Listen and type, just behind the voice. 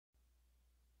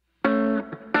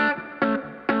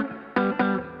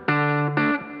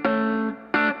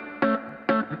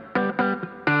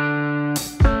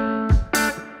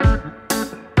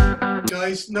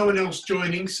guys. No one else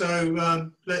joining,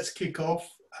 so let's kick off.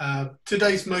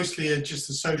 Today's mostly just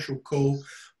a social call,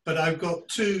 but I've got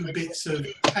two bits of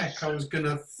tech I was going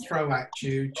to throw at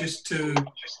you just to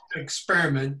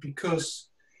experiment, because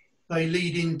they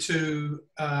lead into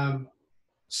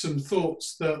some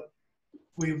thoughts that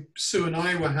Sue and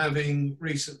I were having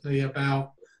recently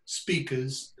about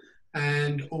speakers,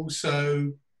 and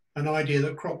also an idea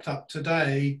that cropped up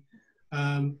today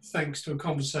thanks to a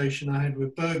conversation I had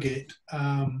with Birgit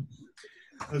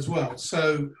as well.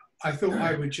 So I thought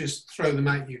I would just throw them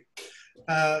at you.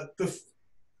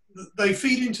 They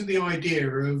feed into the idea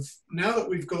of, now that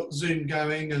we've got Zoom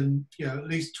going and at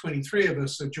least 23 of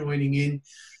us are joining in,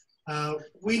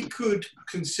 we could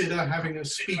consider having a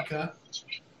speaker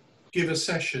give a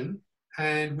session.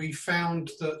 And we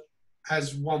found that,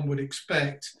 as one would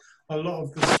expect, a lot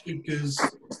of the speakers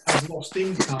have lost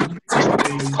income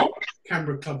in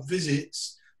Canberra Club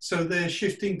visits, so they're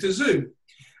shifting to Zoom.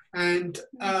 And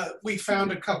we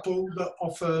found a couple that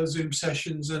offer Zoom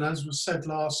sessions, and as was said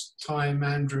last time,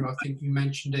 Andrew, I think you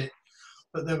mentioned it,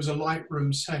 but there was a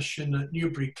Lightroom session at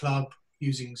Newbury Club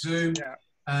using Zoom,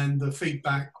 and the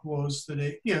feedback was that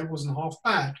it wasn't half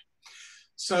bad.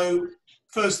 So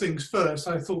first things first,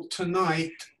 I thought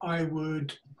tonight I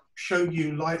would show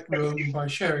you Lightroom by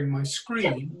sharing my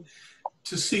screen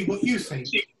to see what you think.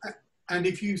 And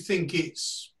if you think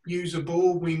it's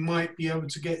usable, we might be able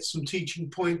to get some teaching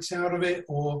points out of it,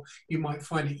 or you might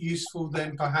find it useful,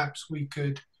 then perhaps we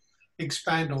could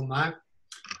expand on that.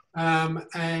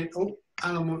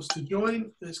 Alan wants to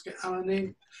join. Let's get Alan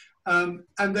in.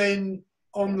 And then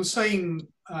on the same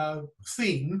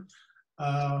theme,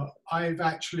 I've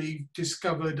actually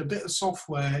discovered a bit of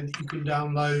software that you can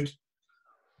download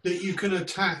that you can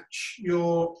attach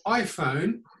your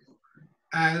iPhone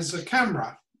as a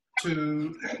camera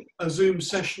to a Zoom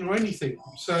session or anything.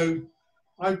 So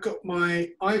I've got my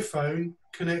iPhone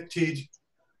connected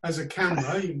as a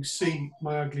camera. You can see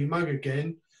my ugly mug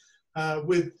again.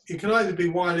 It can either be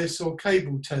wireless or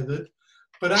cable tethered,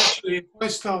 but actually if I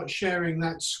start sharing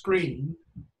that screen,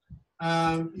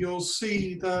 you'll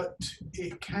see that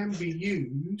it can be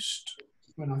used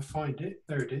when I find it.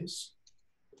 There it is.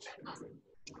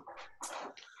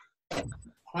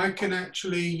 I can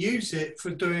actually use it for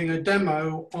doing a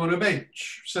demo on a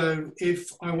bench. So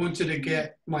if I wanted to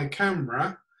get my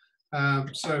camera,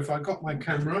 so if I got my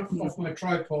camera off my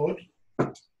tripod,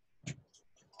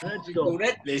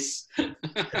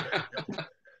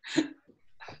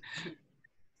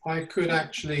 I could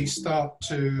actually start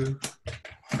to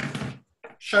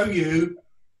show you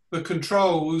the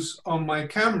controls on my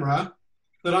camera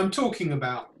that I'm talking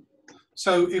about.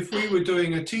 So if we were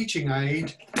doing a teaching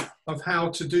aid of how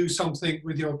to do something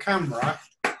with your camera,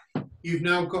 you've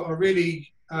now got a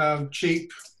really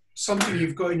cheap, something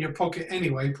you've got in your pocket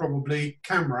anyway, probably,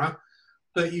 camera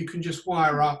that you can just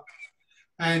wire up.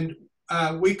 And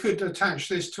we could attach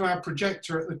this to our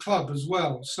projector at the club as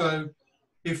well. So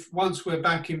if once we're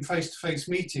back in face-to-face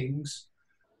meetings,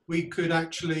 we could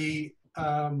actually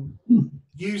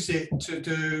use it to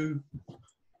do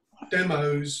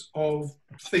demos of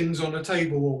things on a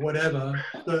table or whatever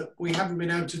that we haven't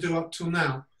been able to do up till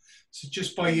now. So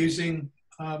just by using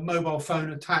a mobile phone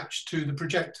attached to the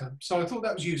projector. So I thought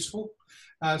that was useful.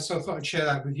 So I thought I'd share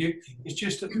that with you. It's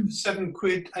just a £7,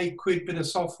 £8 bit of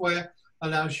software,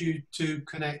 allows you to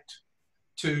connect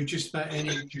to just about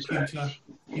any computer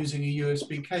using a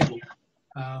USB cable.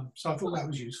 So I thought that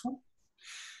was useful.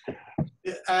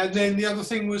 And then the other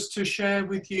thing was to share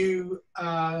with you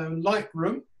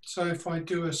Lightroom. So if I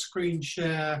do a screen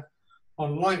share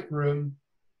on Lightroom,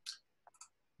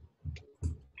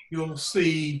 you'll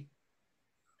see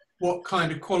what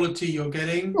kind of quality you're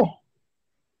getting.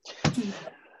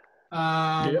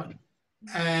 And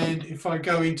if I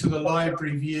go into the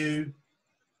library view,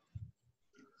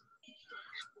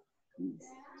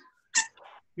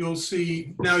 you'll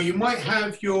see, now you might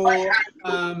have your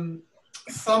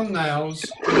thumbnails.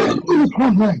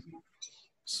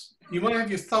 You might have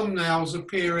your thumbnails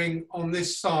appearing on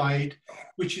this side,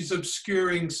 which is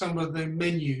obscuring some of the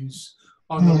menus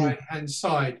on the right-hand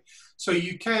side. So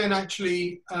you can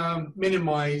actually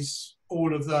minimize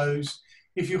all of those.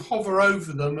 If you hover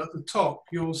over them at the top,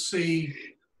 you'll see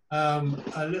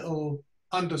a little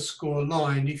underscore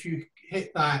line. If you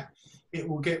hit that, it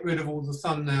will get rid of all the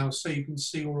thumbnails so you can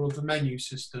see all of the menu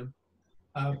system.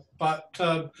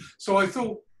 So I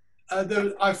thought,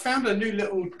 I found a new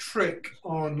little trick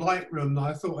on Lightroom that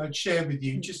I thought I'd share with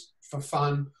you just for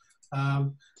fun,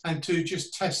 and to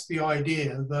just test the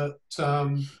idea that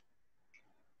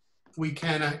we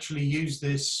can actually use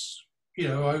this,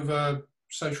 over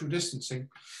social distancing.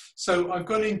 So I've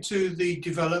gone into the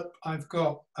develop. I've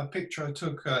got a picture I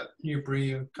took at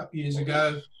Newbury a couple of years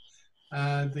ago.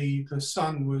 The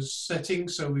sun was setting,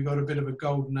 so we got a bit of a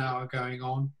golden hour going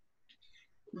on.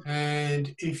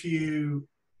 And if you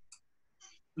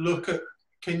look at,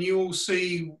 can you all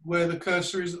see where the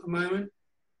cursor is at the moment?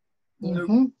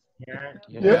 Mm-hmm.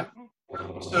 Yeah.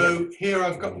 So here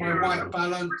I've got my white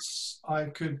balance. I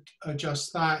could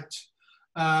adjust that,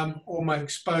 or my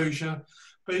exposure.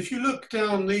 But if you look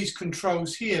down these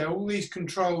controls here, all these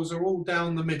controls are all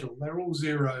down the middle. They're all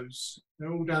zeros.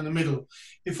 They're all down the middle.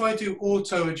 If I do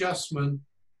auto adjustment,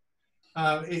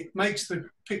 it makes the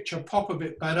picture pop a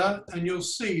bit better, and you'll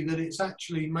see that it's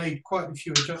actually made quite a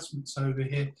few adjustments over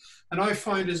here. And I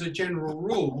find, as a general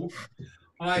rule,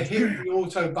 I hit the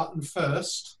auto button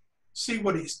first, see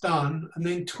what it's done, and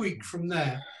then tweak from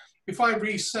there. If I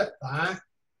reset that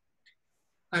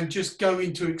and just go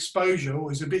into exposure,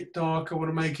 or it's a bit dark, I want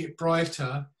to make it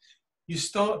brighter, you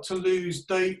start to lose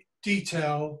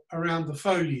detail around the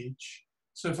foliage.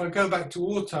 So if I go back to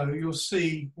auto, you'll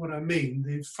see what I mean.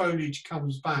 The foliage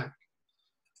comes back.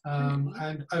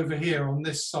 And over here on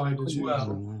this side as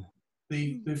well,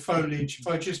 the foliage, if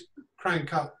I just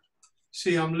crank up,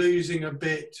 see I'm losing a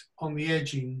bit on the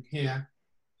edging here.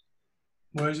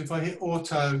 Whereas if I hit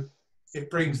auto, it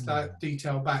brings that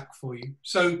detail back for you.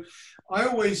 So I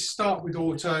always start with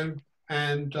auto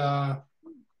and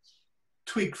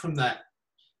tweak from there.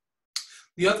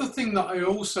 The other thing that I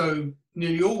also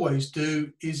nearly always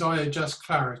do is I adjust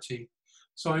clarity.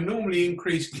 So I normally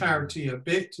increase clarity a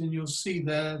bit, and you'll see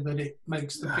there that it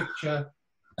makes the picture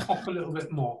pop a little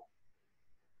bit more.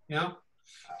 Yeah?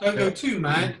 Don't go too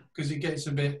mad, because it gets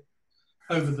a bit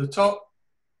over the top.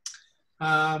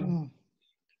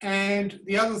 And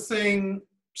the other thing,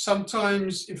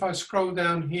 sometimes if I scroll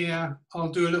down here,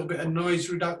 I'll do a little bit of noise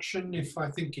reduction if I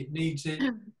think it needs it.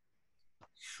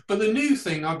 But the new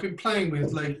thing I've been playing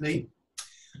with lately,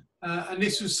 and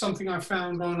this was something I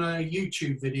found on a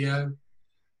YouTube video,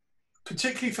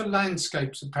 particularly for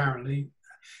landscapes apparently.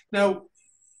 Now,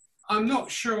 I'm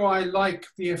not sure I like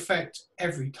the effect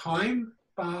every time,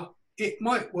 but it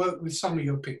might work with some of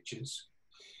your pictures.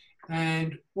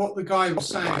 And what the guy was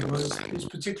saying was it's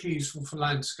particularly useful for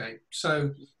landscape.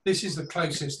 So this is the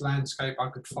closest landscape I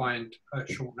could find at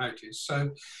short notice. So,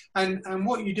 and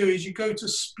what you do is you go to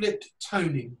split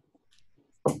toning.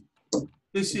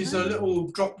 This is a little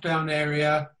drop down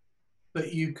area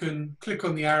that you can click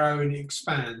on the arrow and it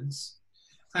expands.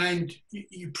 And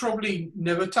you probably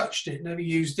never touched it, never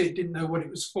used it, didn't know what it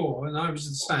was for, and I was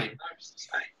the same.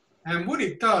 And what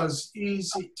it does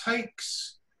is it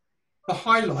takes the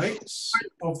highlights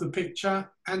of the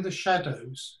picture and the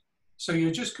shadows. So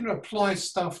you're just going to apply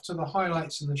stuff to the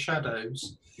highlights and the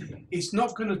shadows. It's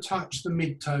not going to touch the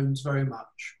midtones very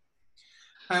much.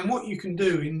 And what you can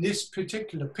do in this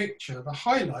particular picture, the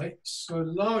highlights are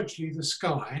largely the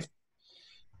sky,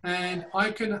 and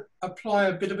I can apply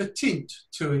a bit of a tint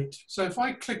to it. So if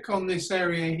I click on this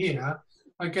area here,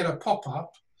 I get a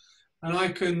pop-up, and I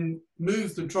can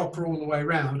move the dropper all the way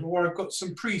around, or I've got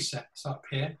some presets up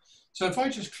here. So if I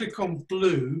just click on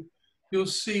blue, you'll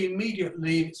see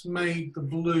immediately it's made the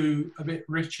blue a bit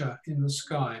richer in the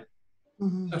sky.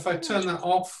 So if I turn that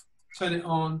off, turn it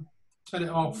on, turn it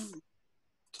off,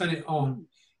 turn it on,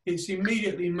 it's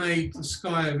immediately made the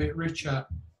sky a bit richer,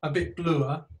 a bit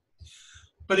bluer.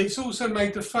 But it's also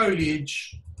made the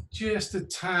foliage just a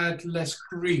tad less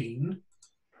green.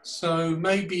 So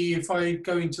maybe if I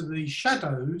go into the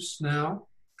shadows now,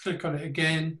 click on it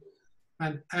again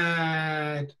and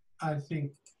add, I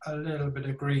think, a little bit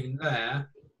of green there,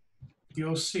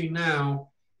 you'll see now,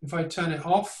 if I turn it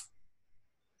off,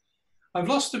 I've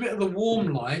lost a bit of the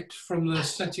warm light from the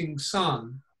setting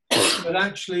sun, but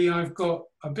actually I've got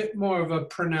a bit more of a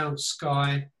pronounced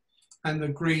sky and the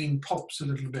green pops a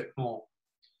little bit more.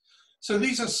 So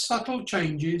these are subtle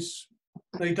changes.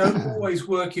 They don't always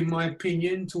work, in my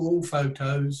opinion, to all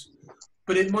photos,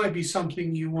 but it might be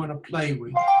something you want to play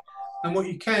with. And what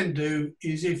you can do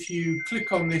is if you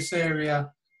click on this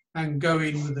area and go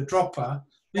in with the dropper,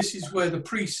 this is where the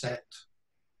preset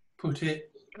put it.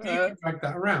 You can drag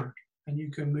that around and you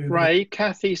can move Ray, it.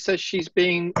 Kathy says she's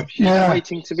waiting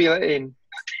to be let in.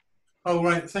 Oh,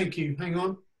 right, thank you. Hang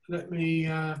on. Let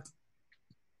me...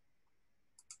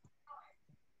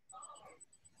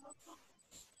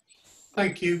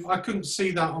 Thank you. I couldn't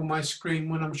see that on my screen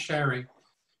when I'm sharing.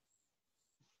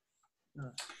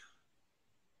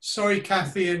 Sorry,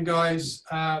 Kathy and guys,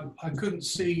 I couldn't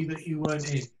see that you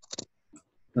weren't in.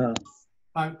 No.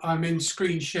 I'm in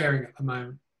screen sharing at the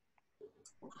moment.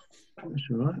 That's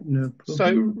all right, no problem.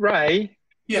 So, Ray,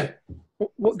 Yeah.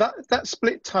 Well, that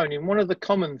split toning, one of the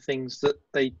common things that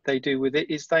they do with it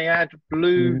is they add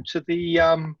blue to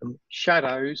the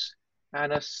shadows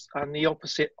and and the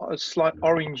opposite, a slight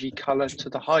orangey colour to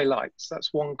the highlights.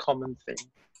 That's one common thing.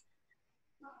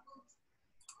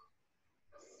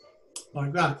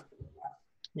 Like that.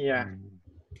 Yeah,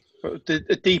 but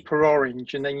a deeper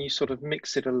orange, and then you sort of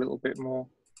mix it a little bit more.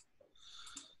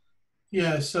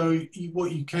 Yeah, so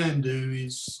what you can do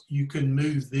is you can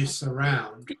move this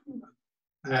around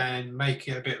and make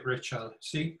it a bit richer.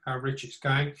 See how rich it's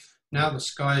going? Now the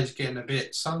sky is getting a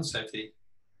bit sunsetty.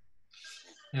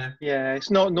 Yeah. Yeah,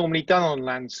 it's not normally done on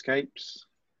landscapes.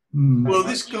 Well,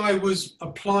 this guy was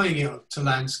applying it to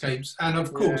landscapes, and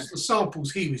of course, the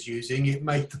samples he was using, it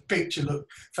made the picture look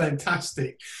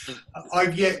fantastic.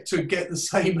 I've yet to get the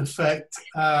same effect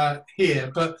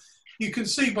here, but you can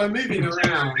see by moving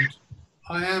around,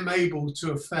 I am able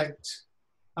to affect.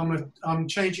 I'm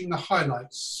changing the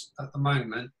highlights at the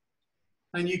moment,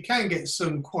 and you can get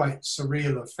some quite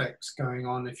surreal effects going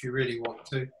on if you really want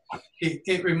to.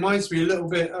 It reminds me a little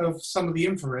bit of some of the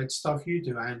infrared stuff you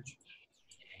do, Ange.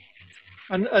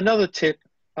 And another tip,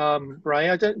 Ray,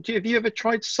 have you ever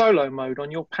tried solo mode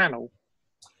on your panel?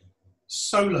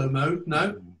 Solo mode?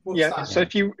 No. What's that? So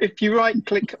if you right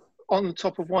click on the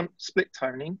top of one split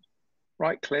toning,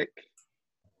 right click.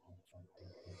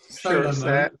 Solo mode.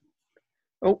 There.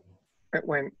 Oh, it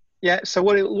went. Yeah. So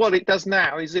what it does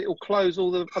now is it will close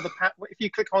all the other if you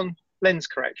click on lens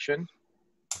correction,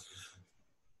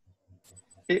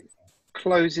 it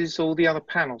closes all the other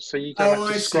panels, so you don't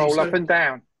have to scroll up and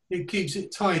down. It keeps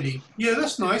it tidy. Yeah,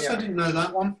 that's nice. Yeah. I didn't know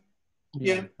that one.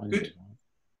 Yeah, good.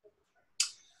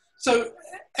 So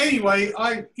anyway,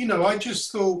 I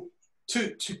just thought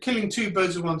to killing two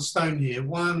birds with one stone here.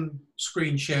 One,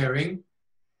 screen sharing,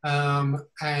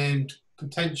 and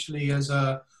potentially as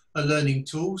a learning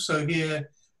tool. So here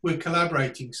we're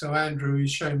collaborating. So Andrew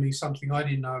is showing me something I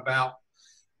didn't know about.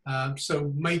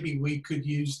 So maybe we could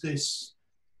use this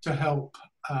to help.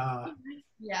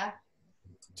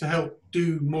 To help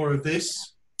do more of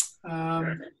this.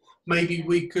 Maybe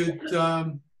we could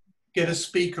get a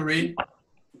speaker in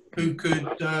who could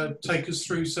take us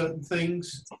through certain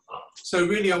things. So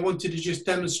really I wanted to just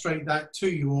demonstrate that to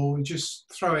you all and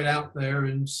just throw it out there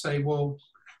and say, well,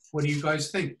 what do you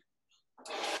guys think?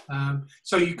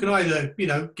 So you can either,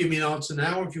 give me an answer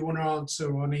now. If you want to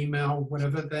answer on email or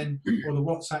whatever, then, or the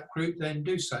WhatsApp group, then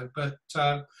do so. But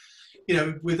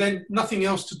with then nothing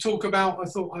else to talk about, I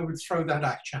thought I would throw that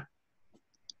at you.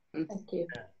 Thank you.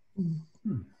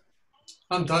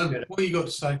 I'm done. What you got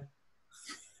to say?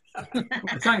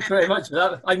 Thanks very much for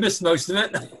that. I missed most of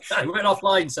it. I went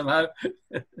offline somehow.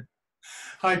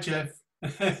 Hi, Jeff.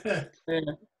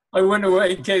 Yeah. I went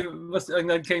away and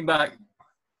then came back.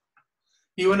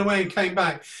 You went away and came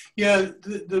back. Yeah,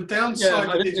 the downside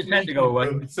of this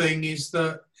thing is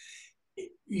that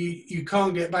you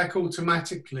can't get back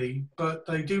automatically, but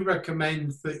they do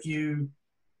recommend that you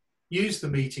use the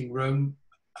meeting room,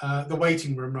 the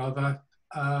waiting room rather,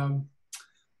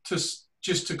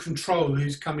 just to control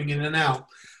who's coming in and out.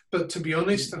 But to be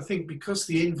honest, I think because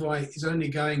the invite is only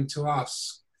going to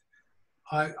us,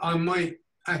 I might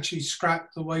actually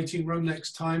scrap the waiting room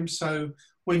next time. So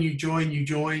when you join, you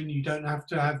don't have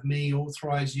to have me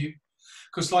authorize you.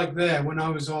 Because like there, when I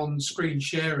was on screen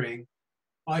sharing,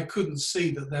 I couldn't see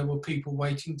that there were people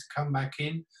waiting to come back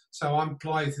in. So I'm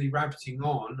blithely rabbiting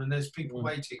on and there's people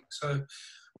waiting. So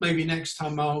maybe next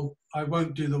time I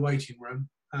won't do the waiting room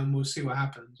and we'll see what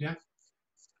happens, yeah?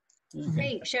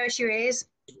 Pete, show us your ears.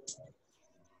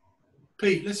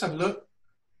 Pete, let's have a look.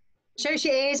 Show us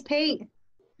your ears, Pete.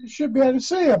 You should be able to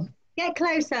see them. Get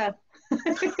closer.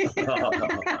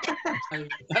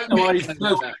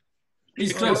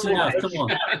 He's close enough, come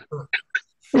on.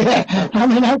 Yeah,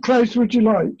 how close would you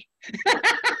like?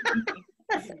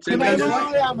 You go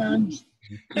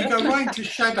right into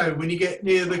shadow when you get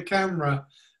near the camera.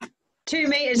 2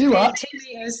 meters, You Pete, are. 2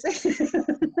 meters.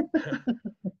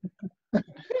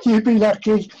 You'd be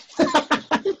lucky.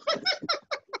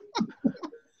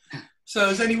 So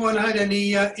has anyone had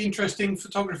any interesting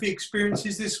photography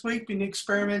experiences this week? Been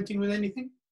experimenting with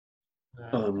anything?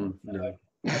 No.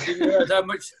 I didn't realise how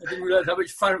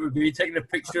much fun it would be taking a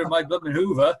picture of my blooming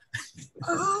Hoover.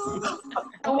 Oh,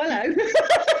 hello.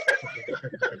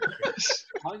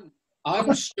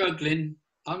 I'm struggling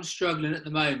at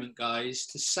the moment, guys,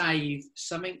 to save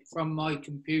something from my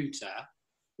computer,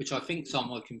 which I think's on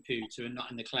my computer and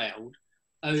not in the cloud,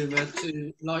 over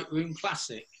to Lightroom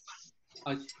Classic.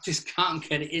 I just can't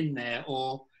get it in there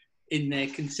or in there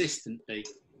consistently.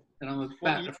 And I'm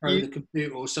about to throw the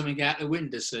computer or something out the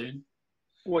window soon.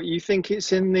 What you think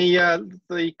it's in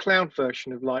the cloud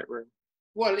version of Lightroom?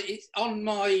 Well, it's on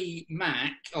my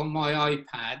Mac, on my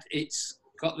iPad. It's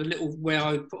got the little where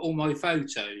I put all my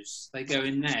photos. They go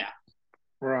in there,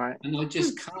 Right. and I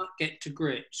just can't get to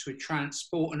grips with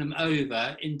transporting them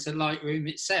over into Lightroom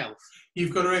itself.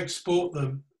 You've got to export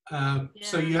them.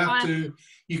 So you have to.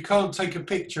 You can't take a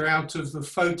picture out of the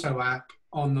photo app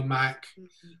on the Mac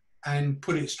and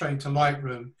put it straight to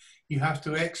Lightroom. You have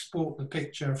to export the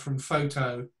picture from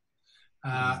photo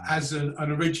as an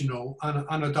original,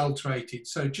 unadulterated.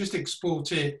 So just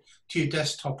export it to your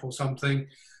desktop or something,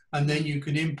 and then you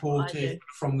can import it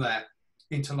from there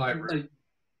into Lightroom.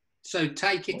 So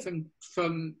take it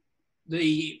from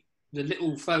the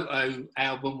little photo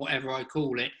album, whatever I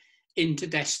call it, into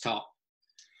desktop.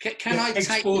 Can I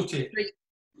export it?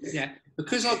 Yeah,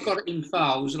 because I've got it in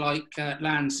files like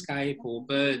landscape or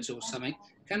birds or something.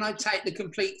 Can I take the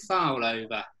complete file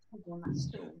over?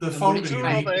 The folder you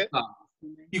need.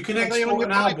 You can export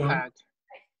an album. iPad?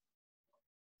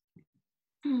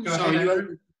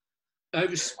 Sorry, I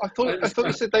thought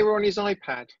you said they were on his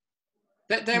iPad.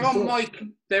 They're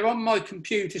on my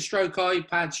computer, stroke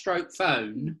iPad, stroke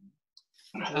phone.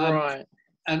 Right.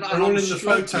 And They're all in the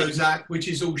Photos app, which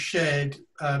is all shared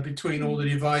between all the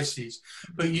devices.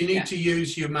 But you need to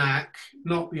use your Mac,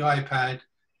 not the iPad.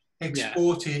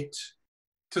 Export it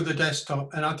to the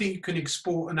desktop, and I think you can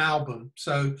export an album.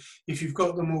 So if you've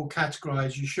got them all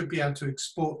categorized, you should be able to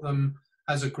export them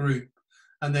as a group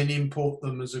and then import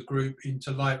them as a group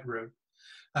into Lightroom.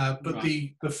 But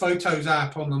the Photos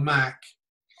app on the Mac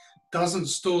doesn't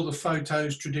store the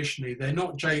photos traditionally. They're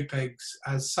not JPEGs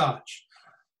as such.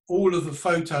 All of the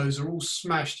photos are all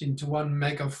smashed into one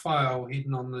mega file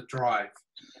hidden on the drive.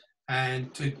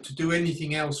 And to do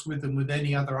anything else with them with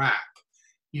any other app,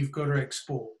 you've got to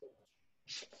export.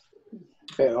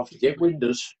 Better off to get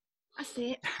Windows. That's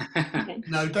it.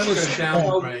 No, don't go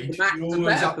downgrade. You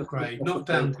always upgrade, not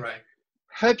downgrade.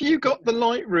 Have you got the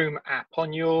Lightroom app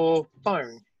on your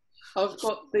phone? I've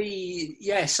got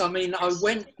yes. I mean, I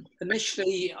went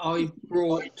initially. I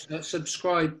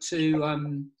subscribed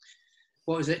to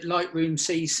what was it, Lightroom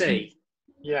CC.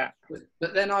 Yeah.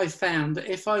 But then I found that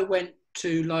if I went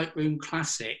to Lightroom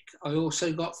Classic, I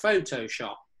also got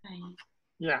Photoshop.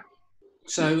 Yeah.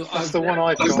 So that's the one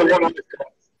I've got.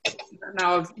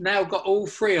 Now I've got all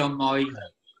three on my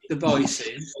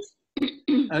devices,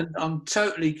 and I'm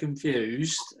totally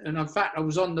confused. And in fact, I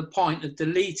was on the point of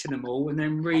deleting them all and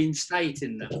then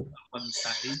reinstating them at one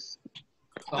stage.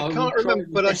 I can't remember,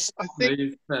 but I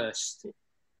think first.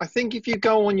 I think if you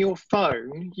go on your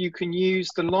phone, you can use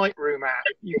the Lightroom app.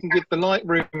 You can give the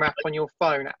Lightroom app on your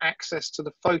phone access to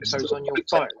the photos on your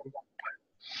phone,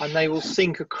 and they will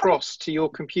sync across to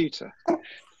your computer.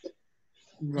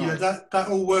 Right. Yeah, that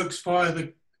all works via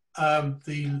the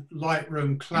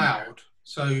Lightroom cloud.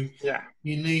 So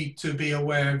you need to be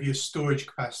aware of your storage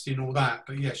capacity and all that.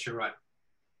 But yes, you're right.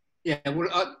 Yeah,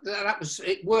 well,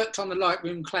 it worked on the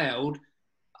Lightroom cloud.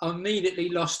 I immediately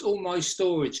lost all my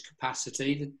storage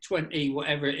capacity, the 20,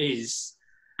 whatever it is.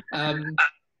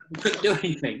 Couldn't do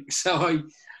anything. So I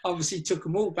obviously took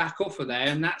them all back off of there,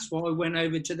 and that's why I went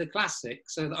over to the Classic.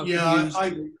 So that I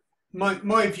could use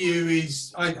my view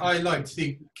is I like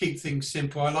to keep things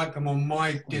simple. I like them on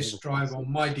my disk drive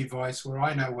on my device where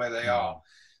I know where they are.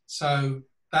 So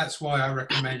that's why I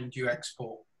recommend you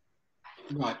export.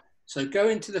 Right. So go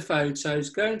into the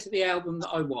photos, go into the album that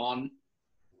I want,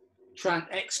 try and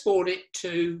export it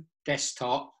to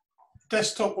desktop.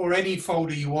 Desktop or any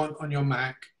folder you want on your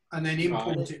Mac, and then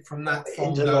import it from that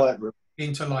folder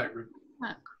into Lightroom.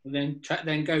 And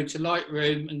then go to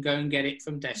Lightroom and go and get it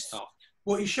from desktop.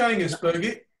 What are you showing us,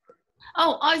 Birgit?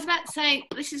 Oh, I was about to say,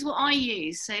 this is what I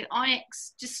use. So I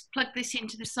just plug this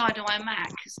into the side of my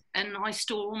Mac, and I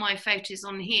store all my photos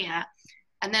on here,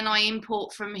 and then I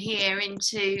import from here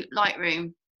into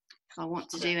Lightroom if I want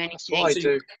to do anything. That's what I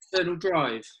do. External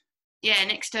drive. Yeah,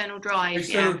 an external drive.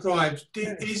 External drive.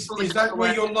 Is that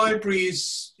where your library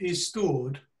is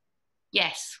stored?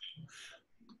 Yes.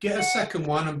 Get a second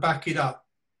one and back it up.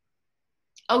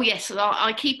 Oh yes,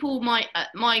 I keep all my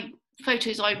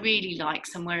photos I really like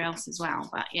somewhere else as well.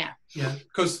 But yeah. Yeah,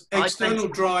 because external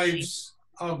drives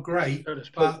are great,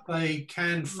 but they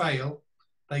can fail.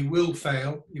 They will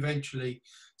fail eventually.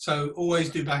 So always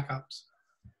do backups.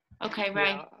 Okay,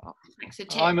 Ray. Thanks for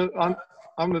tip.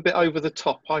 I'm a bit over the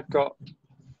top. I've got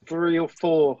 3 or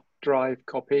 4 drive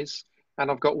copies, and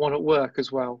I've got one at work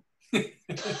as well.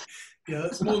 Yeah,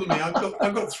 that's more than me.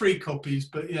 I've got 3 copies,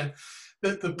 but yeah.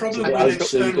 The problem with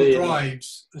external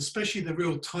drives, especially the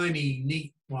real tiny,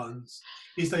 neat ones,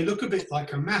 is they look a bit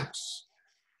like a mouse.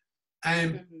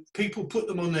 and people put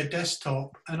them on their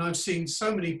desktop, and I've seen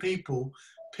so many people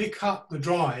pick up the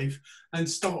drive and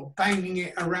start banging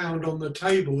it around on the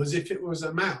table as if it was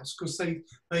a mouse, because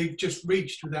they've just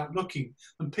reached without looking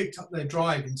and picked up their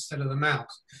drive instead of the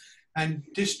mouse. And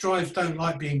disk drives don't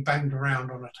like being banged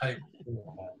around on a table.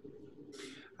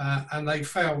 And they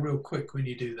fail real quick when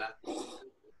you do that.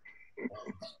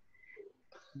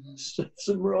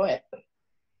 Some right.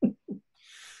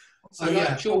 So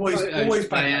yeah, always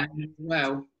back.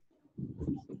 Well,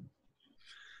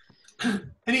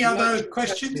 any other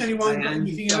questions? Anyone got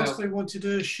anything else they wanted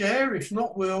to share? If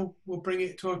not, we'll bring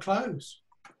it to a close.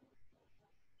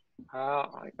 I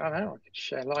don't know. I could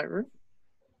share Lightroom.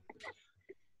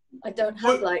 I don't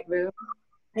have Lightroom.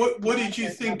 What did you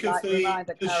think of the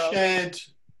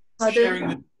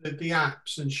sharing the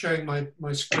apps and sharing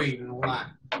my screen and all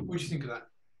that? What do you think of that?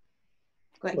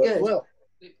 Quite good. Well,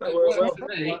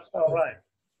 all right.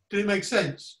 Did it make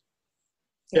sense?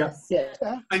 Yes.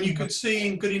 Yeah. And you could see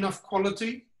in good enough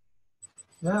quality?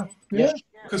 Yeah.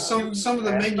 Because some of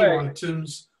the menu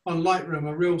items on Lightroom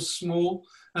are real small,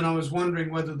 and I was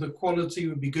wondering whether the quality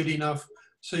would be good enough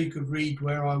so you could read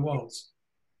where I was.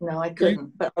 No, I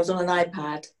couldn't, but I was on an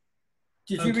iPad.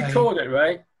 Did you record it,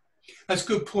 Ray? That's a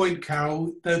good point,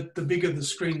 Carol. The bigger the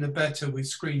screen, the better with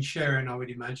screen sharing, I would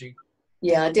imagine.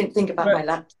 Yeah, I didn't think about my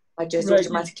laptop. I just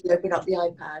automatically opened up the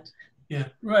iPad. Yeah.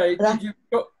 Ray, did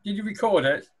you record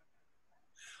it?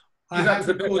 I have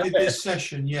recorded this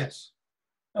session, yes.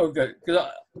 Oh, good. Because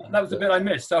that was the bit I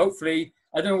missed. So hopefully,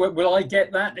 I don't know, will I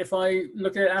get that if I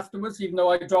look at it afterwards, even though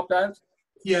I dropped out?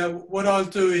 Yeah, what I'll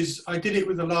do is, I did it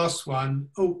with the last one.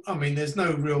 Oh, I mean, there's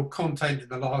no real content in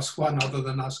the last one other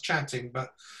than us chatting, but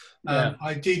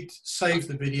I did save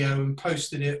the video and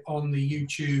posted it on the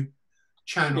YouTube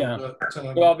channel. Yeah.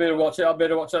 But, Well, I'll be able to watch it. I'll be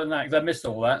able to watch it on that because I missed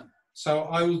all that. So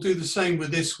I will do the same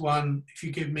with this one. If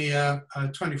you give me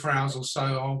 24 hours or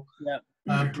so,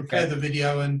 I'll prepare the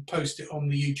video and post it on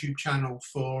the YouTube channel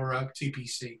for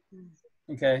TPC.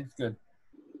 Okay, good.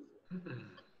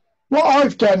 What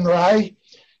I've done, Ray,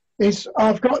 is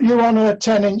I've got you on a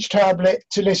 10-inch tablet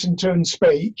to listen to and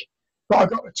speak, but I've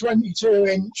got a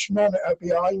 22-inch monitor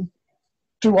behind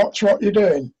to watch what you're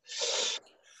doing.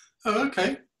 Oh,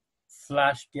 okay.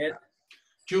 Flash git.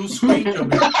 Dual screen.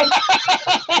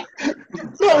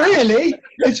 Not really.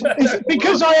 It's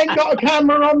because I ain't got a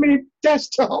camera on my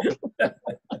desktop.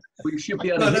 We should be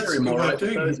able to hear him all right.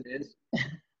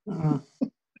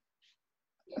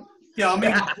 Yeah, I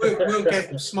mean, we'll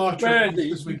get smarter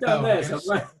as we go.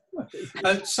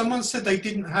 Someone said they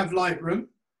didn't have Lightroom.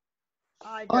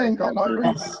 I ain't got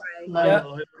Lightroom.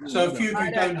 No. So a few of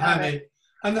you don't have it.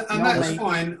 And that's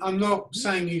fine. I'm not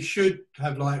saying you should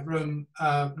have Lightroom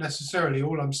necessarily.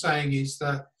 All I'm saying is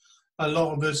that a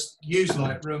lot of us use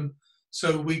Lightroom,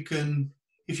 so we can,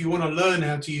 if you want to learn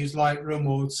how to use Lightroom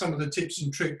or some of the tips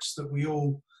and tricks that we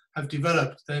all have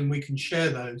developed, then we can share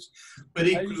those. But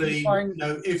equally, you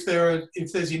know, if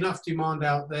there's enough demand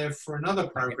out there for another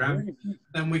program,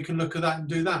 then we can look at that and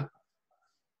do that.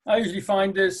 I usually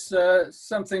find there's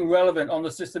something relevant on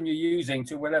the system you're using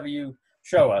to whatever you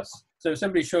show us. So if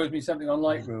somebody shows me something on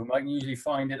Lightroom, I can usually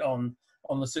find it on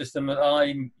the system that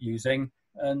I'm using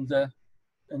and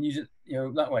use it, you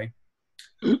know, that way.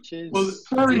 Well,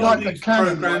 all these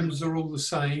programs are all the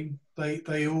same.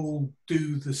 They all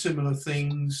do the similar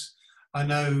things. I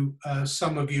know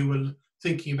some of you were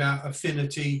thinking about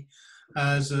Affinity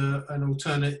as an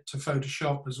alternate to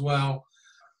Photoshop as well.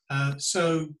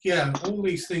 So yeah, all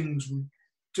these things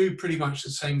do pretty much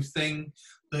the same thing.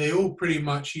 They all pretty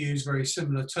much use very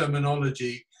similar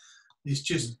terminology. It's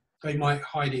just they might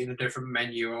hide it in a different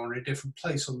menu or in a different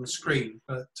place on the screen.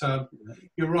 But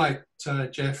you're right,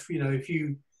 Jeff. You know, if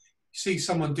you see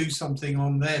someone do something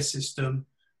on their system,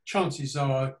 chances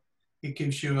are it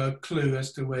gives you a clue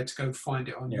as to where to go find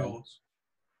it on yours.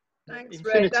 Thanks,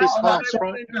 Ray. That's what I was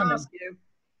going to ask you.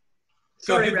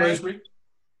 Sorry, Ray.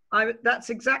 That's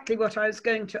exactly what I was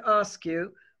going to ask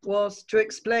you, was to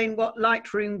explain what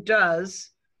Lightroom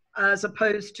does as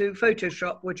opposed to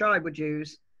Photoshop, which I would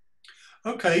use.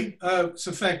 Okay, it's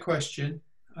a fair question.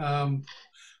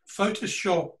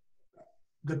 Photoshop,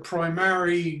 the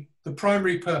primary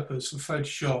purpose for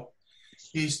Photoshop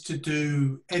is to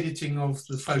do editing of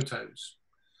the photos.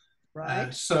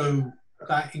 Right. So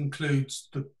that includes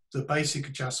the basic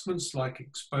adjustments like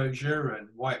exposure and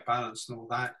white balance and all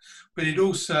that. But it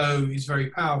also is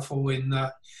very powerful in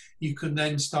that you can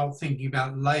then start thinking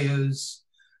about layers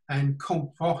and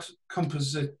compositing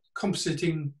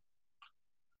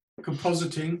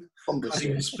compositing, I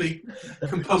can speak,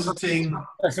 compositing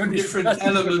different that's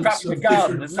elements of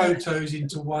garden, different isn't it? photos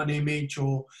into one image,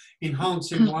 or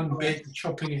enhancing one bit and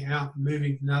chopping it out and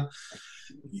moving it now.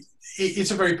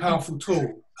 It's a very powerful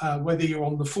tool, whether you're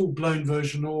on the full-blown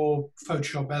version or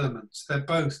Photoshop Elements. They're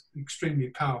both extremely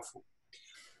powerful.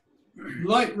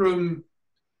 Lightroom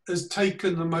has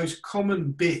taken the most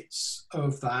common bits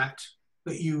of that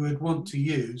you would want to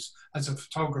use as a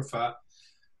photographer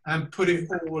and put it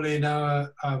all in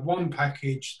a one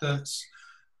package that's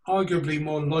arguably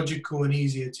more logical and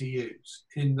easier to use,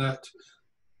 in that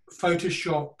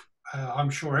Photoshop, I'm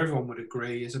sure everyone would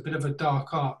agree, is a bit of a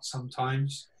dark art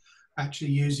sometimes,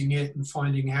 actually using it and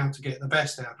finding how to get the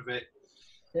best out of it.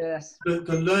 Yes.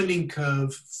 The learning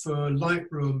curve for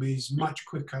Lightroom is much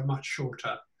quicker, much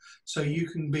shorter. So you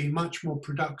can be much more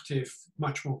productive,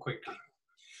 much more quickly.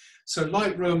 So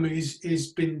Lightroom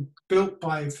is been built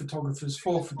by photographers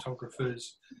for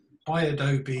photographers by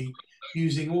Adobe,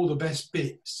 using all the best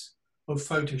bits of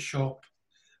Photoshop.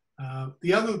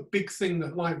 The other big thing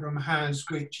that Lightroom has,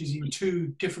 which is in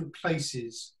two different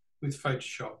places with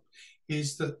Photoshop,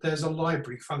 is that there's a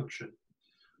library function.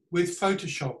 With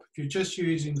Photoshop, if you're just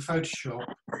using Photoshop,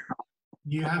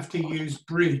 you have to use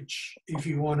Bridge if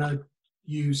you want to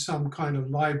use some kind of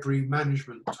library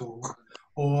management tool,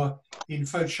 or in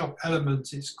Photoshop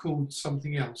Elements, it's called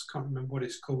something else. Can't remember what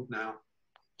it's called now.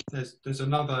 There's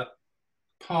another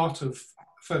part of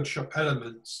Photoshop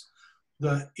Elements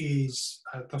that is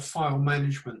the file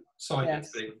management side of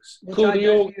things. Called the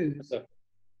organizer.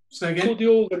 Say again? Called the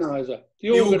organizer.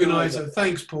 The organizer.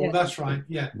 Thanks, Paul. Yeah. That's right.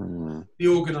 Yeah, the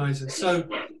organizer. So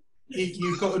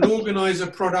you've got an organizer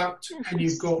product and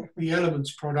you've got the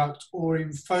Elements product, or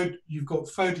you've got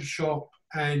Photoshop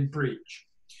and Bridge.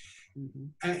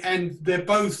 And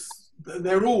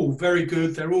they're all very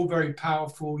good. They're all very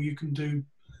powerful. You can do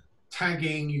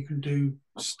tagging, you can do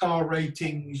star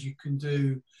ratings, you can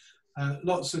do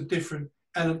lots of different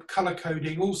color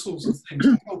coding, all sorts of things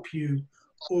to help you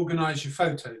organize your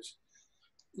photos.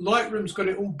 Lightroom's got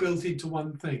it all built into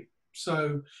one thing.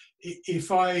 So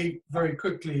if I very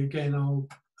quickly again, I'll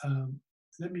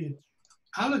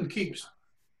Alan keeps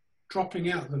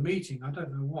dropping out of the meeting. I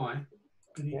don't know why.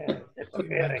 But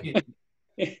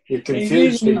You're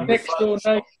confused. Next door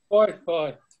neighbor's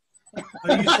Wi-Fi.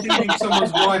 Are you stealing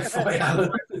someone's Wi-Fi,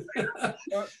 Alan?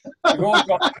 You've all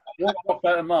got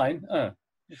better than mine. Oh,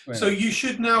 so you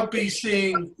should now be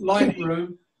seeing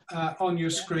Lightroom on your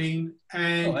screen,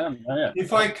 and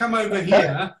if I come over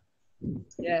here,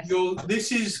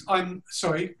 I'm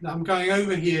sorry, I'm going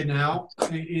over here now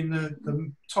in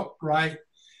the top right.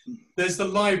 There's the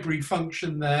library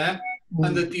function there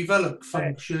and the develop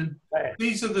function.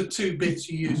 These are the two bits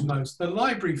you use most. The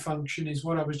library function is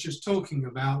what I was just talking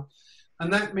about,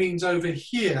 and that means over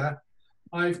here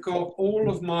I've got all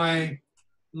of my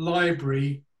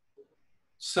library,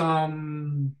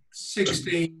 some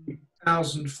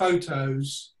 16,000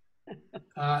 photos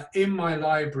in my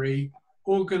library,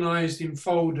 organized in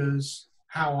folders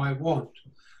how I want.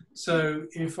 So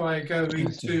if I go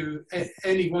into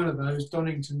any one of those,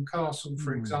 Donington Castle,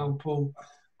 for example,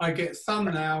 I get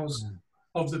thumbnails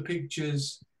of the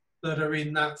pictures that are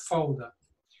in that folder.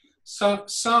 So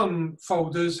some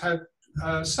folders have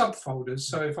subfolders.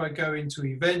 So if I go into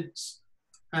events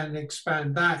and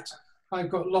expand that, I've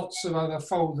got lots of other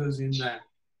folders in there.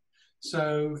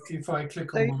 So if I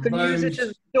click on one of those, you can use it as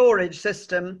a storage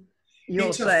system,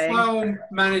 you're saying? It's a file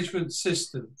management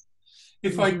system.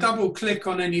 If I double click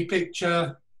on any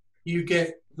picture, you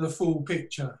get the full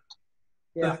picture.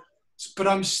 Yeah. But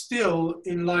I'm still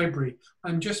in library.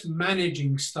 I'm just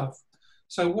managing stuff.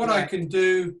 So what I can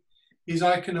do is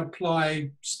I can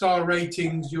apply star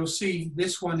ratings. You'll see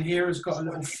this one here has got a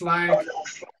little flag.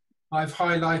 I've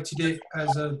highlighted it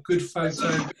as a good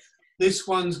photo. This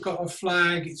one's got a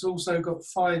flag. It's also got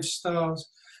 5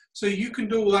 stars. So you can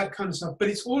do all that kind of stuff, but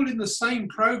it's all in the same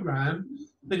program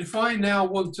that if I now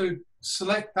want to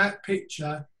select that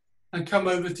picture and come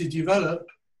over to develop,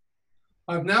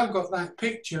 I've now got that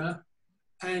picture,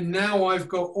 and now I've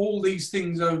got all these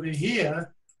things over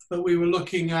here that we were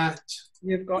looking at.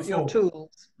 You've got your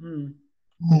tools.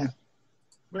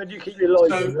 Where do you keep your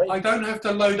library? So I don't have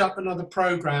to load up another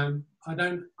program. I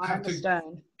don't have to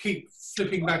keep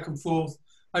flipping back and forth.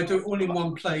 I do it all in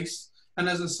one place. And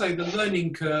as I say, the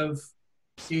learning curve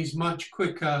is much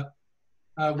quicker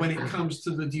when it comes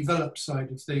to the develop side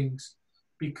of things,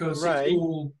 because it's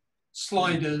all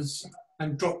sliders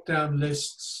and drop-down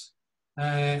lists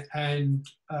and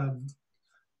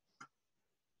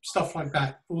stuff like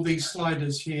that. All these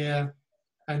sliders here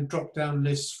and drop-down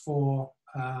lists for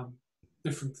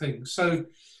different things. So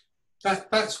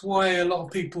That's why a lot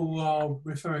of people are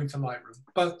referring to Lightroom,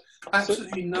 but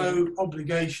absolutely no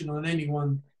obligation on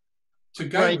anyone to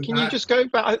go. Ray, can you just go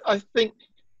back? I think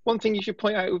one thing you should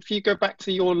point out, if you go back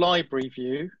to your library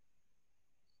view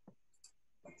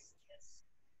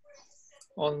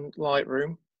on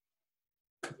Lightroom.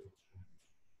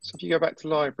 So if you go back to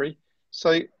library,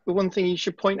 so the one thing you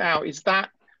should point out is that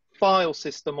file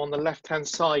system on the left-hand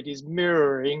side is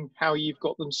mirroring how you've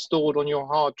got them stored on your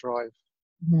hard drive.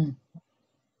 Mm.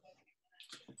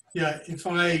 Yeah, if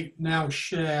I now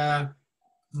share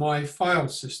my file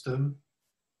system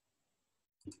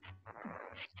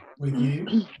with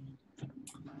you,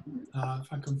 if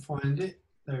I can find it,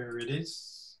 there it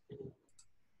is.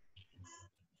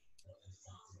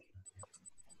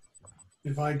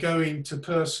 If I go into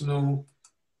personal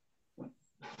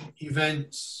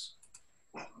events,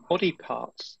 body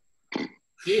parts.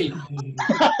 Don't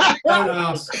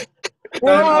ask.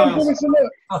 Well, give us a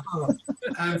look.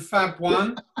 And Fab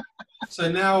 1.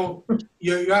 So now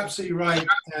you're absolutely right,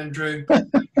 Andrew.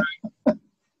 I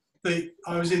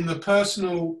was in the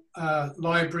personal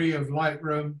library of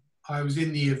Lightroom. I was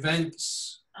in the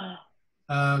events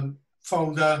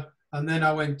folder, and then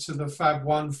I went to the Fab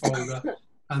 1 folder.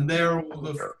 And there are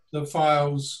all the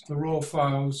files, the raw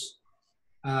files,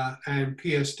 and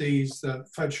PSDs, the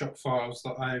Photoshop files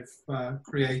that I've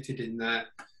created in there.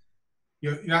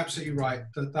 You're absolutely right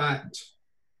that.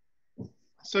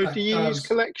 So do you use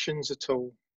collections at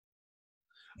all?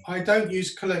 I don't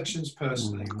use collections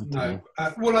personally, no.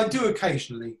 Well, I do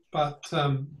occasionally, but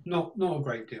not a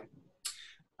great deal.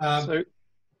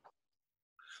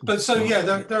 So yeah,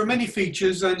 there are many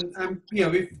features, and you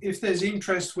know, if there's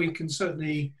interest, we can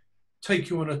certainly take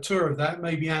you on a tour of that.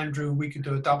 Maybe Andrew, we could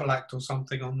do a double act or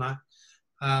something on that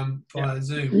via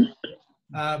Zoom.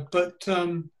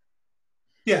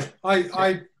 Yeah,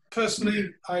 I personally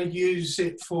use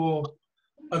it for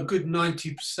a good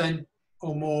 90%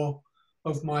 or more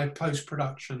of my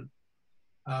post-production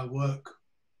work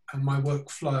and my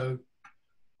workflow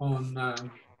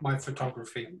on my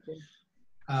photography.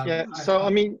 So I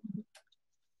mean,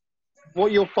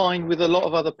 what you'll find with a lot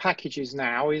of other packages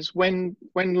now is when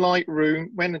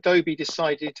Adobe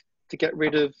decided to get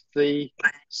rid of the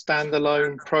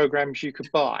standalone programs you could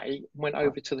buy, went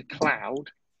over to the cloud,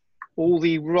 all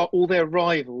their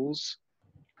rivals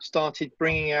started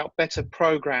bringing out better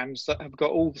programs that have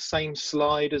got all the same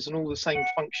sliders and all the same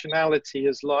functionality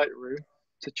as Lightroom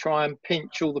to try and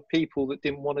pinch all the people that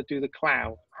didn't want to do the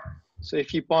cloud. So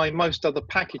if you buy most other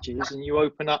packages and you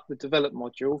open up the develop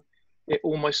module, it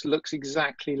almost looks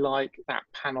exactly like that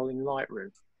panel in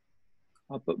Lightroom.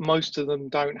 But most of them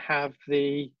don't have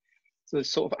the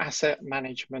sort of asset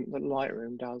management that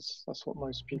Lightroom does. That's what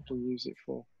most people use it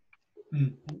for.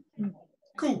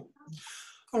 Cool.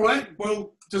 All right.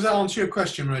 Well, does that answer your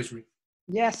question, Rosemary?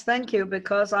 Yes, thank you,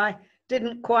 because I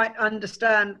didn't quite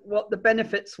understand what the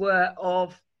benefits were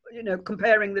of, you know,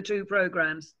 comparing the two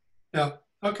programs. Yeah.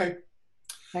 Okay.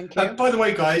 Thank you. By the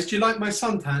way, guys, do you like my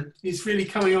suntan? It's really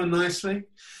coming on nicely.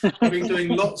 I've been doing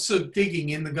lots of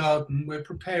digging in the garden. We're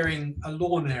preparing a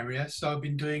lawn area, so I've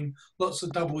been doing lots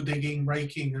of double digging,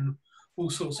 raking, and all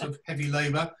sorts of heavy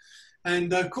labour, and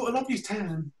caught a lovely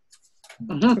tan.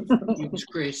 It's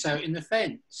Chris out in the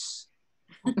fence.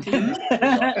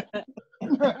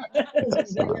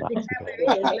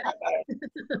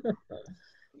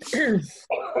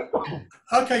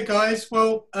 Okay, guys.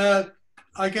 Well,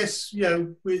 I guess, you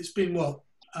know, it's been what,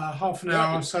 half an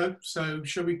hour or so. So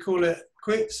shall we call it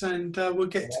quits, and we'll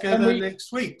get together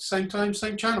next week, same time,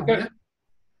 same channel. Yeah.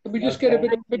 Can we just get a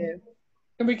bit of?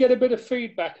 Can we get a bit of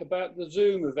feedback about the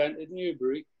Zoom event at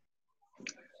Newbury?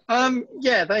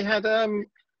 Yeah, they had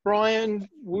Brian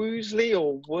Woosley,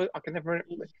 or I can never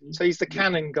remember. So he's the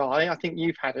Canon guy. I think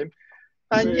you've had him.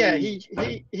 And yeah,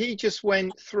 he just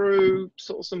went through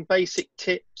sort of some basic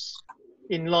tips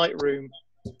in Lightroom.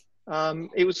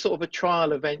 It was sort of a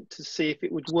trial event to see if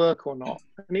it would work or not,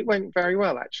 and it went very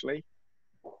well actually.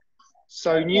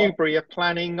 So Newbury are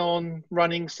planning on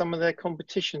running some of their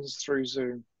competitions through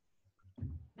Zoom.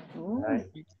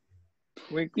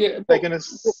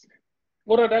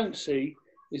 What I don't see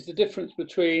is the difference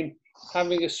between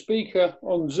having a speaker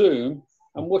on Zoom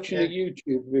and watching a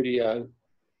YouTube video.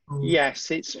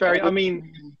 Yes, it's very. I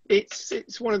mean,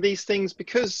 it's one of these things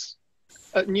because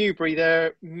at Newbury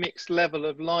they're mixed level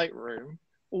of Lightroom.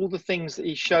 All the things that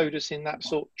he showed us in that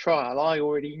sort of trial, I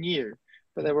already knew,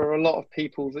 but there were a lot of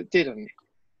people that didn't.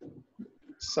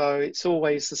 So it's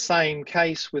always the same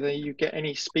case whether you get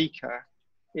any speaker.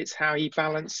 It's how he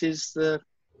balances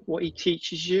what he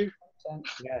teaches you.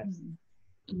 Yeah,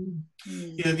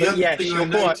 the other thing I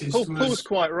noticed was Paul's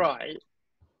quite right.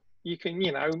 you can,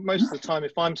 you know, most of the time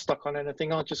if I'm stuck on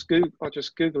anything, I'll just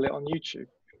Google it on YouTube.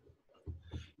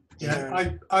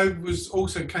 Yeah, I was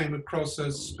also came across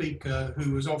a speaker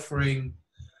who was offering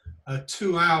a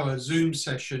 2-hour Zoom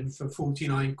session for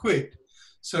 49 quid.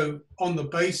 So on the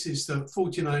basis that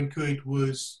 49 quid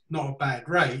was not a bad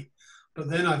rate, but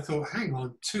then I thought, hang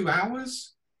on, 2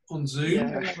 hours on Zoom?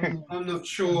 Yeah. I'm not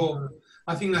sure.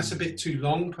 I think that's a bit too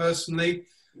long personally.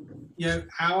 You know,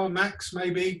 hour max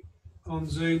maybe on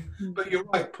Zoom. But you're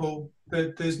right, Paul,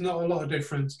 there's not a lot of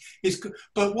difference.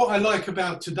 But what I like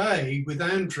about today with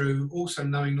Andrew also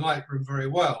knowing Lightroom very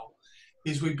well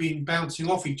is we've been bouncing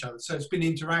off each other. So it's been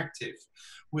interactive,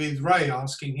 with Ray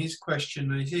asking his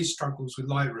question and his struggles with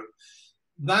Lightroom.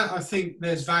 That, I think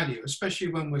there's value, especially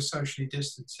when we're socially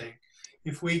distancing.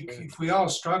 If we are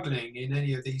struggling in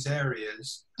any of these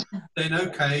areas, then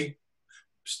okay,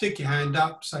 stick your hand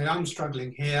up, say I'm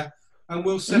struggling here, and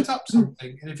we'll set up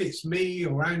something. And if it's me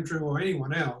or Andrew or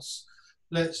anyone else,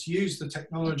 let's use the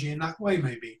technology in that way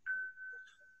maybe.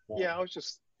 Yeah, I was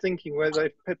just thinking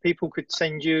whether people could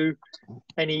send you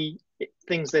any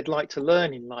things they'd like to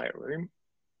learn in Lightroom,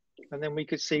 and then we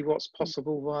could see what's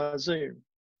possible via Zoom.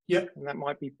 Yep. And that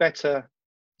might be better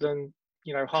than,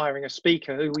 you know, hiring a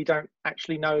speaker who we don't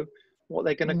actually know what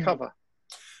they're going to cover.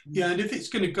 Yeah, and if it's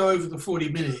going to go over the 40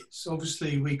 minutes,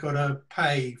 obviously we got to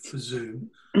pay for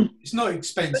Zoom. It's not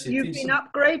expensive. But you've been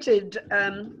upgraded,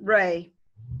 Ray.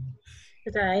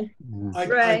 Today.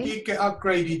 I did get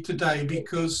upgraded today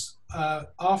because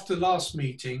after last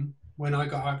meeting, when I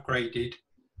got upgraded,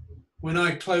 when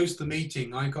I closed the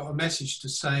meeting, I got a message to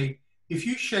say, if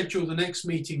you schedule the next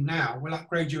meeting now, we'll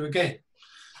upgrade you again.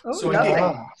 Oh, so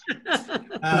I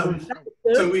did.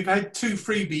 So we've had 2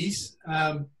 freebies,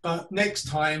 but next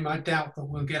time I doubt that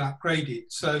we'll get upgraded.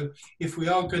 So if we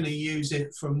are going to use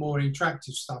it for more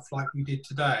interactive stuff like we did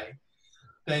today,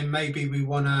 then maybe we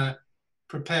want to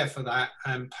prepare for that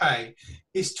and pay.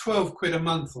 It's 12 quid a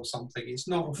month or something. It's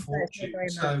not a fortune.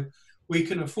 So we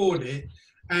can afford it.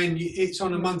 And it's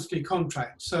on a monthly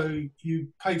contract. So you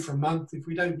pay for a month. If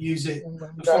we don't use it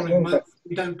the following month,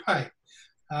 we don't pay.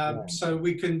 So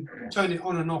we can turn it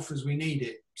on and off as we need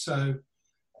it. So,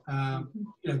 you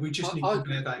know, we just need to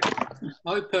bear that.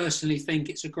 I personally think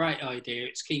it's a great idea.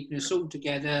 It's keeping us all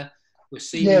together. We're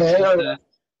seeing each other.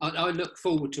 I look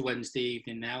forward to Wednesday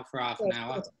evening now for half an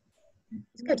hour.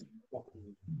 It's good.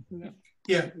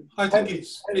 Yeah, I think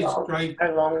it's great.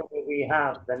 How long do we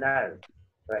have the now?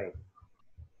 Right.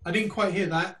 I didn't quite hear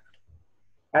that.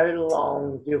 How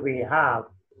long do we have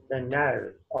the now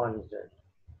on Zoom?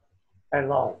 How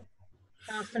long?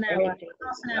 Half an hour.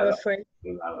 Half an hour free.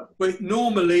 Well,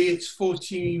 normally it's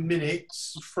 40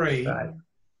 minutes free. Right.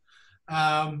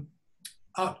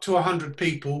 Up to 100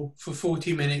 people for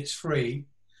 40 minutes free.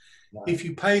 Right. If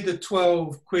you pay the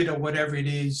 12 quid or whatever it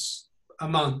is a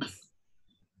month,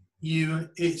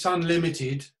 it's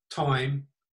unlimited time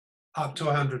up to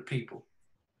 100 people.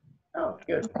 Oh,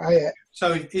 good.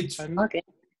 So it's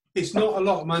not a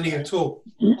lot of money at all.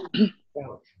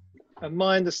 And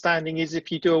my understanding is if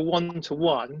you do a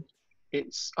 1-to-1,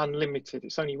 it's unlimited.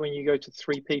 It's only when you go to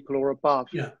 3 people or above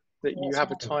that you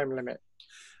have a time limit.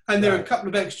 And there are a couple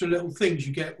of extra little things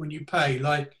you get when you pay,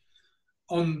 like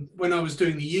when I was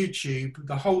doing the YouTube,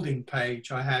 the holding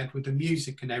page I had with the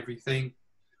music and everything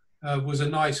was a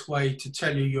nice way to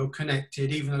tell you you're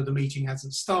connected, even though the meeting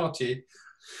hasn't started.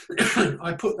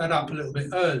 I put that up a little bit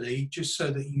early just so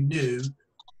that you knew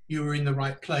you were in the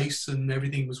right place and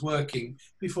everything was working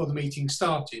before the meeting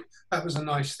started. That was a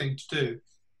nice thing to do.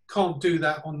 Can't do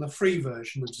that on the free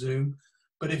version of Zoom,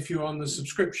 but if you're on the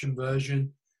subscription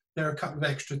version, there are a couple of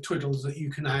extra twiddles that you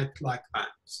can add like that.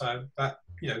 So that,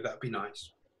 you know, that'd be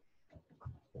nice.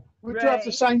 Would you have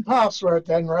the same password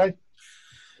then, Ray?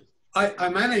 I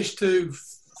managed to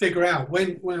figure out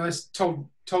when I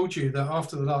told you that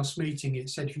after the last meeting, it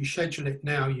said if you schedule it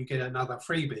now, you get another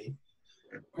freebie.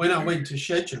 When I went to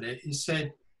schedule it, it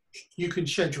said you can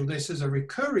schedule this as a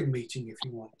recurring meeting if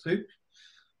you want to.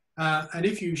 And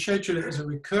if you schedule it as a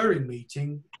recurring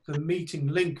meeting, the meeting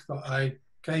link that I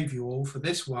gave you all for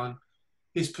this one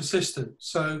is persistent.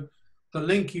 So the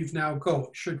link you've now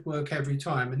got should work every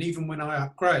time. And even when I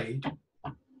upgrade,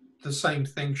 the same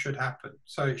thing should happen.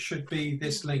 So it should be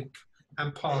this link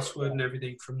and password and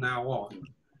everything from now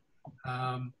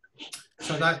on.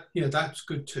 So that, yeah, that's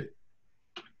good too.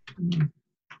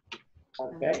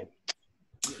 Okay.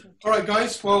 All right,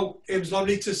 guys. Well, it was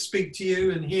lovely to speak to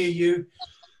you and hear you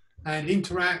and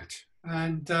interact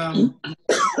and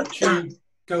actually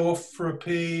go off for a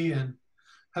pee and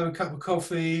have a cup of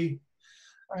coffee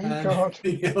Thank God.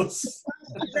 Anything else?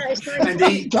 That is nice. And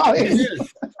he, Dying.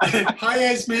 hi,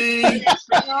 Esme.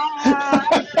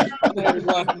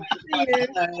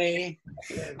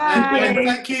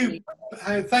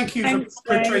 And thank you, Thanks,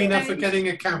 for Katrina Ray. for getting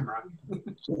a camera.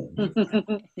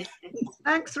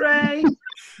 Thanks, Ray.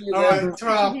 All right,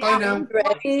 ta-ra, bye now.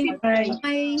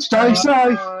 Bye. Stay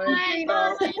safe.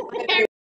 Bye.